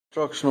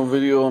Instructional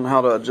video on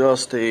how to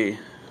adjust an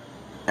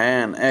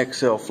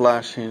XL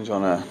flash hinge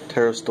on a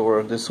terrace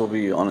door. This will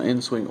be on an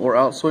in-swing or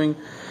outswing.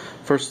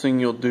 First thing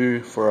you'll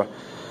do for a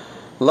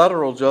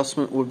lateral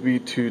adjustment would be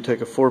to take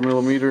a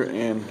 4mm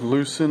and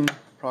loosen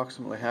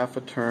approximately half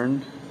a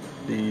turn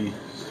the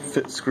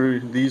fit screw.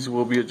 These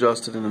will be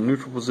adjusted in a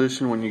neutral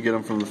position when you get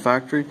them from the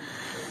factory.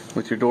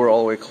 With your door all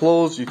the way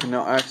closed, you can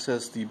now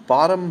access the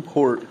bottom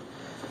port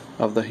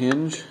of the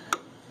hinge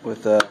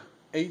with a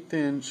 1/8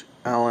 inch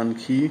Allen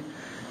key.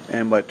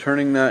 And by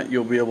turning that,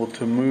 you'll be able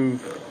to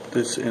move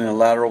this in a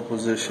lateral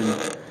position,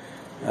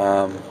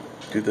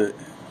 do the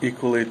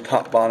equally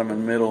top, bottom,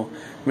 and middle.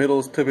 Middle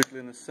is typically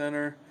in the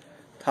center.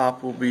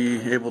 Top will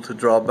be able to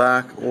draw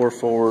back or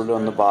forward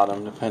on the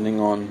bottom, depending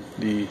on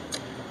the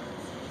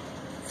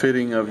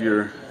fitting of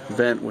your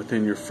vent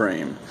within your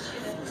frame.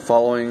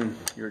 Following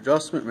your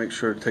adjustment, make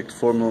sure to take the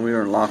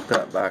 4mm and lock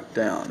that back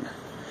down.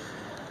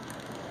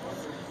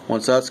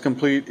 Once that's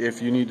complete, if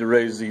you need to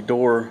raise the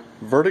door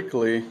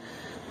vertically,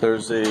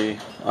 there's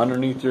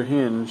underneath your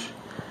hinge,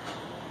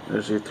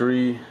 there's a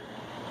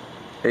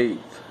 3/8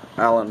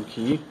 Allen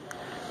key,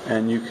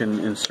 and you can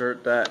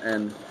insert that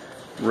and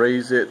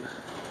raise it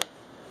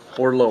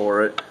or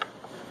lower it,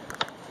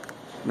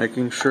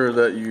 making sure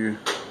that you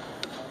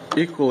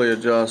equally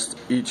adjust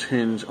each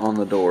hinge on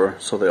the door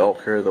so they all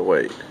carry the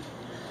weight.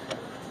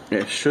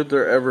 Should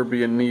there ever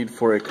be a need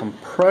for a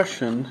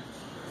compression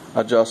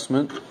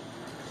adjustment,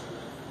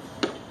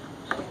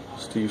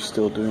 Steve's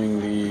still doing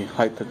the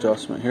height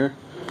adjustment here.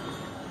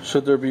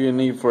 Should there be a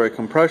need for a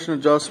compression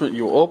adjustment,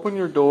 you'll open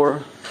your door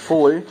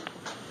fully.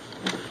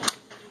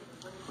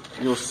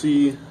 You'll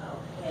see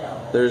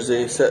there's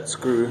a set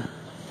screw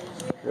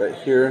right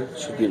here.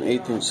 It should be an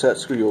 1/8 inch set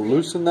screw. You'll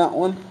loosen that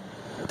one.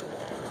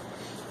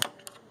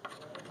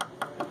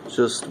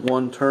 Just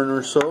one turn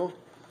or so.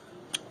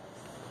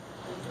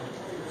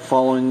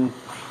 Following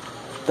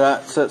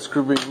that set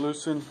screw being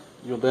loosened,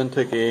 you'll then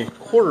take a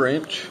 1/4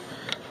 inch,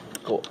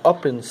 go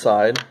up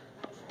inside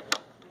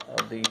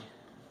of the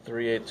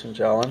 3/8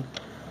 inch Allen,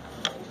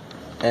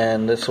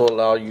 and this will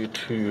allow you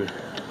to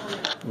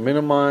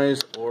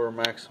minimize or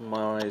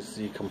maximize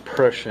the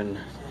compression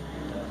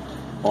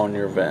on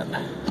your vent.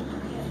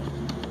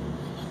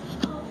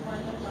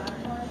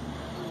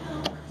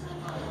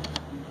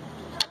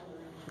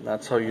 And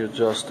that's how you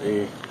adjust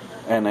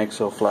an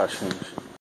XL flash hinge.